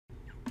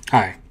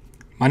Hi,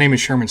 my name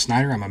is Sherman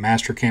Snyder. I'm a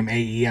Mastercam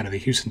AE out of the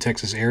Houston,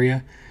 Texas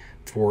area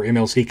for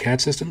MLC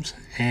CAD systems,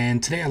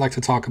 and today I'd like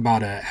to talk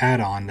about an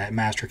add-on that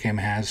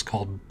Mastercam has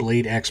called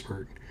Blade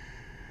Expert.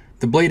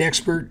 The Blade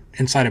Expert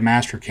inside of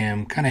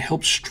Mastercam kind of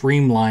helps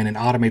streamline and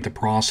automate the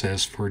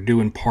process for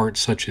doing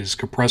parts such as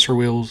compressor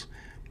wheels,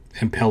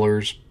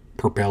 impellers,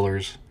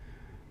 propellers,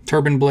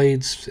 turbine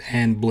blades,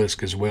 and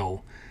blisk as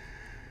well.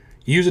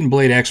 Using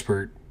Blade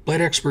Expert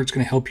is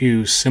going to help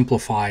you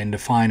simplify and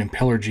define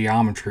impeller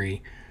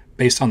geometry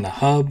based on the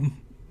hub,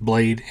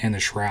 blade, and the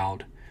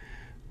shroud.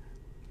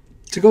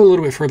 To go a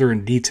little bit further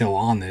in detail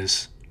on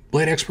this,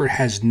 Blade Expert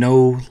has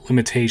no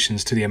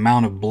limitations to the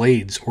amount of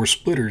blades or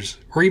splitters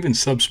or even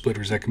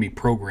sub-splitters that can be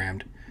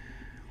programmed.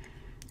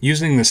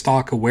 Using the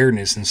stock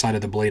awareness inside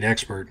of the Blade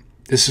Expert,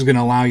 this is going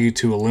to allow you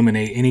to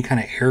eliminate any kind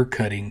of air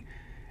cutting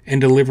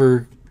and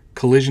deliver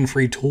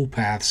collision-free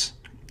toolpaths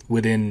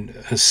within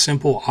a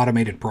simple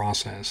automated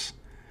process.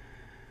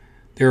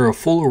 There are a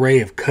full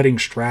array of cutting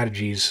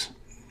strategies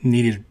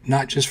needed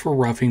not just for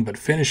roughing but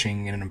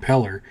finishing in an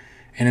impeller,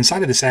 and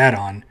inside of this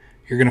add-on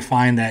you're going to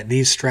find that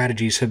these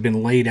strategies have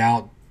been laid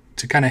out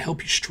to kind of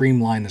help you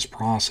streamline this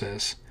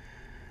process.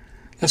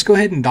 Let's go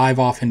ahead and dive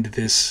off into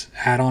this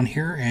add-on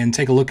here and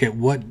take a look at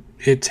what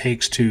it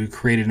takes to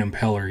create an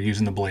impeller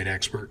using the Blade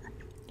Expert.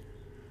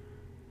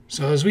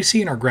 So as we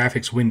see in our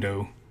graphics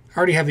window, I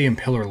already have the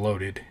impeller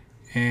loaded,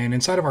 and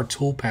inside of our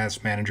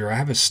toolpaths manager I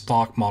have a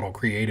stock model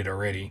created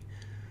already.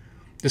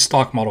 This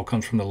stock model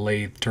comes from the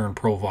lathe turn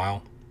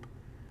profile.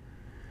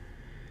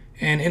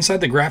 And inside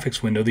the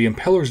graphics window, the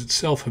impellers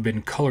itself have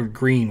been colored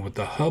green with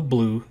the hub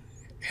blue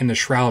and the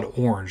shroud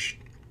orange,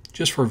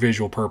 just for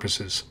visual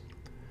purposes.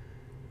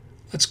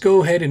 Let's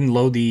go ahead and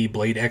load the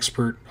Blade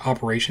Expert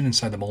operation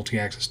inside the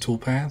multi-axis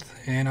toolpath,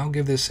 and I'll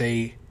give this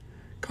a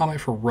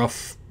comment for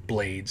rough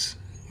blades.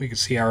 We can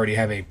see I already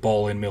have a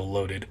ball and mill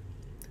loaded.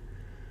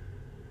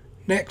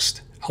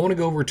 Next, I want to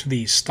go over to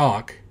the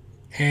stock,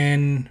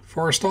 and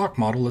for our stock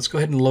model, let's go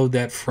ahead and load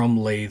that from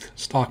lathe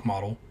stock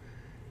model,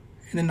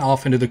 and then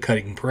off into the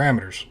cutting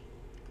parameters.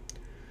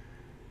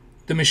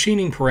 The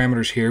machining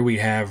parameters here, we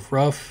have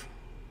rough,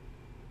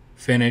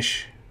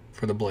 finish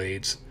for the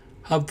blades,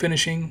 hub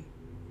finishing,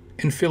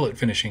 and fillet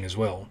finishing as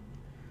well.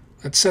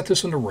 Let's set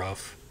this one to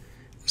rough.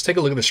 Let's take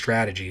a look at the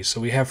strategies. So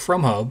we have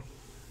from hub,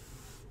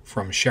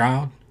 from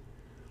shroud,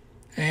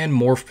 and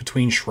morph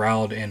between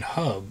shroud and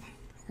hub.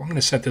 We're going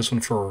to set this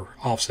one for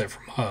offset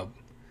from hub.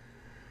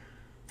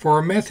 For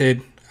our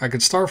method, I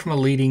could start from a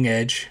leading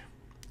edge,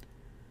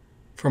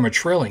 from a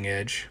trailing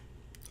edge,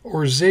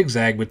 or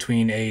zigzag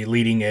between a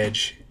leading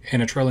edge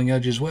and a trailing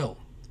edge as well.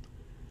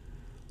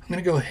 I'm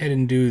going to go ahead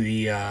and do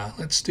the,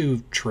 let's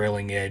do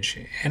trailing edge,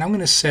 and I'm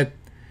going to set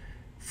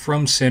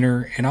from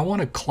center, and I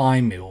want to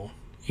climb mill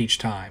each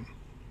time.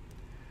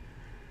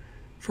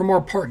 From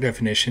our part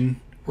definition,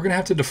 we're going to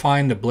have to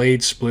define the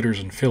blades, splitters,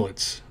 and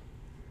fillets.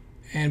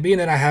 And being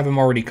that I have them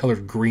already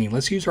colored green,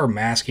 let's use our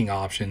masking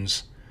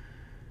options.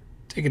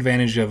 Take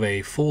advantage of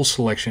a full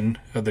selection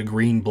of the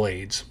green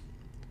blades,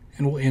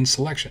 and we'll end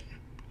selection.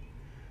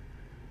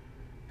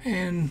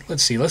 And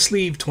let's see, let's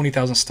leave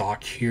 20,000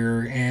 stock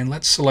here, and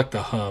let's select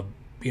the hub,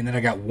 being that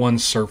I got one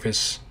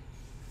surface,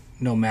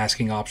 no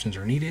masking options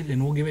are needed,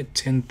 and we'll give it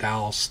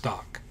 10,000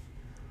 stock.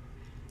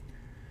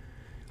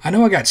 I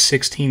know I got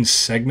 16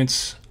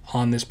 segments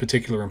on this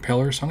particular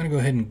impeller, so I'm going to go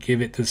ahead and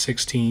give it to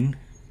 16,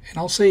 and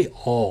I'll say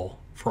all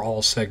for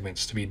all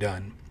segments to be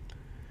done.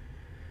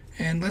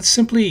 And let's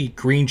simply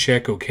green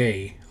check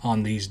OK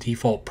on these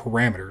default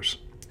parameters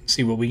and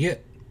see what we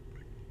get.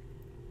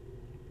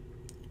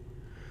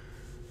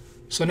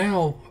 So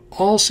now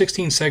all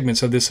 16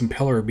 segments of this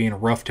impeller are being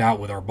roughed out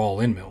with our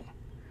ball end mill.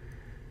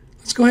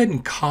 Let's go ahead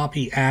and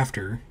copy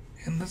after,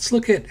 and let's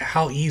look at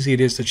how easy it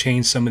is to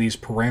change some of these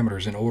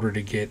parameters in order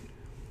to get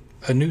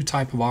a new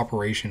type of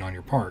operation on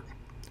your part.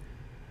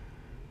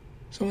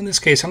 So in this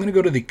case, I'm going to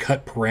go to the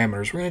cut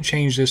parameters. We're going to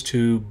change this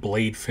to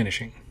blade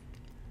finishing.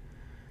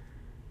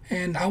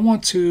 And I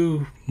want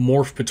to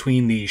morph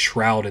between the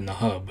shroud and the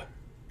hub.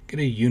 Get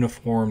a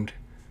uniformed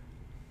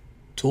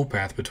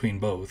toolpath between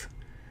both.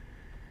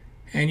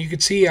 And you can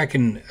see I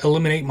can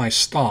eliminate my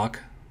stock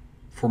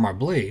for my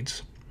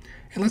blades.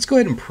 And let's go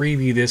ahead and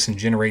preview this and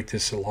generate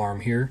this alarm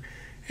here.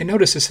 And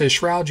notice it says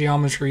shroud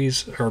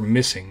geometries are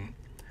missing.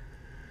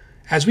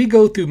 As we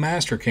go through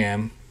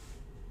Mastercam,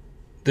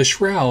 the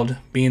shroud,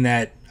 being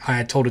that I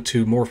had told it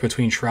to morph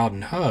between shroud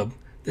and hub,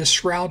 this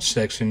shroud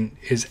section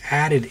is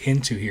added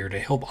into here to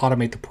help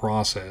automate the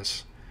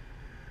process.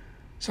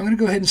 So I'm going to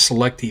go ahead and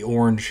select the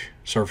orange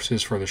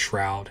surfaces for the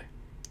shroud.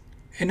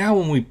 And now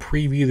when we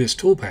preview this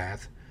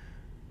toolpath,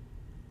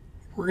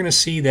 we're going to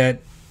see that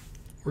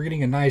we're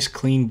getting a nice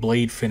clean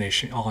blade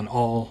finish on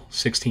all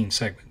 16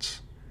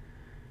 segments.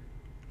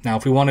 Now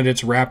if we wanted it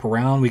to wrap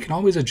around, we can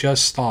always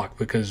adjust stock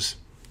because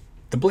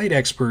the Blade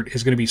Expert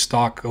is going to be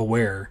stock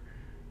aware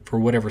for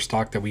whatever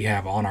stock that we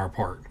have on our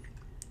part.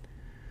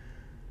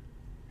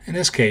 In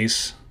this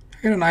case,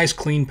 I got a nice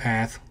clean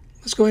path.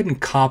 Let's go ahead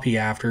and copy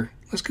after.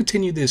 Let's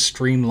continue this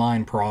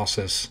streamlined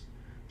process.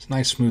 It's a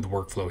nice smooth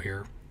workflow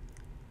here.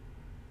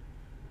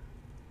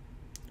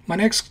 My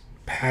next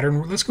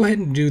pattern, let's go ahead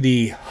and do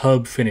the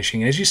hub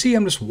finishing. As you see,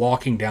 I'm just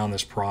walking down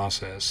this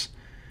process.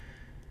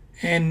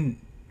 And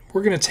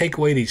we're going to take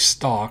away the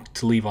stock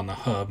to leave on the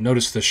hub.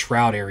 Notice the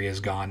shroud area is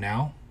gone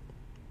now.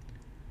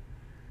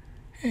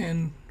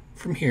 And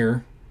from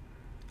here,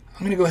 I'm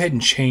going to go ahead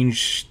and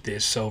change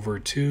this over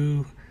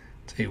to,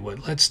 tell you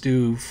what, let's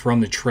do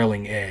from the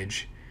trailing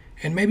edge.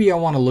 And maybe I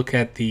want to look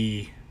at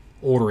the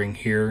ordering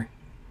here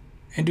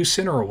and do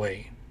center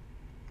away.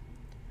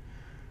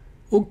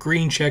 We'll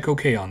green check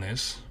OK on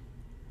this.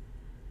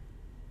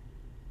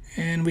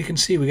 And we can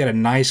see we got a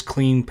nice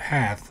clean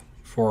path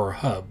for our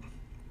hub.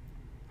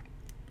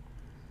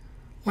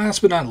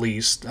 Last but not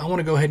least, I want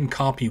to go ahead and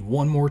copy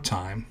one more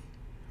time.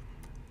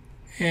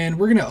 And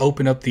we're going to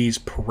open up these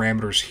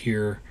parameters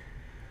here.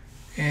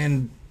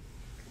 And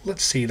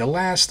let's see, the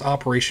last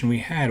operation we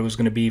had was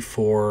going to be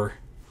for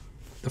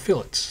the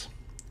fillets.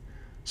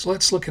 So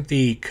let's look at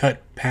the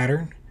cut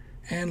pattern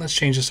and let's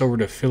change this over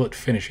to fillet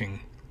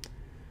finishing.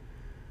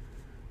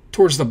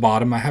 Towards the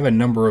bottom, I have a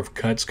number of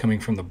cuts coming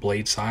from the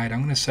blade side. I'm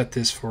going to set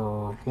this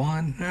for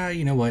 1.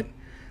 You know what?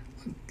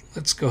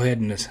 Let's go ahead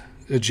and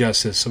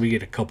adjust this so we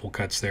get a couple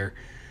cuts there.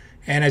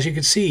 And as you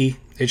can see,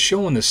 it's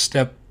showing the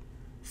step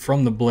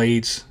from the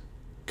blades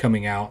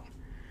coming out.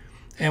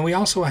 And we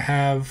also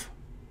have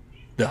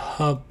the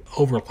hub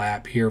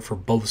overlap here for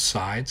both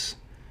sides,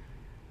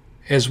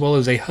 as well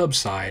as a hub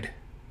side.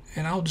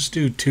 And I'll just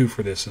do 2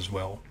 for this as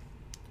well.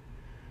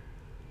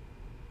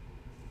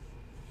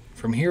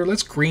 From here,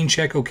 let's green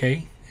check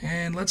OK,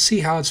 and let's see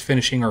how it's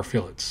finishing our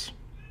fillets.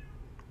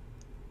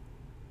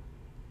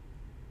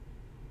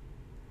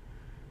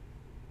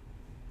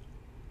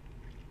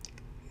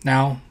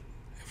 Now,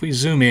 if we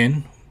zoom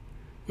in,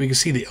 we can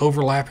see the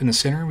overlap in the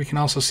center. We can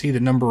also see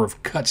the number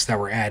of cuts that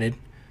were added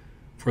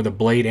for the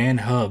blade and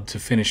hub to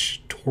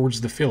finish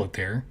towards the fillet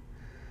there.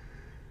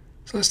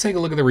 So let's take a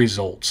look at the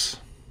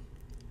results.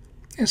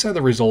 Inside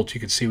the results,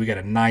 you can see we got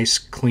a nice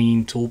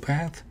clean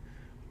toolpath.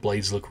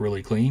 Blades look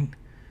really clean.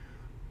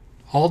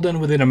 All done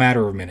within a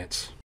matter of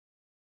minutes.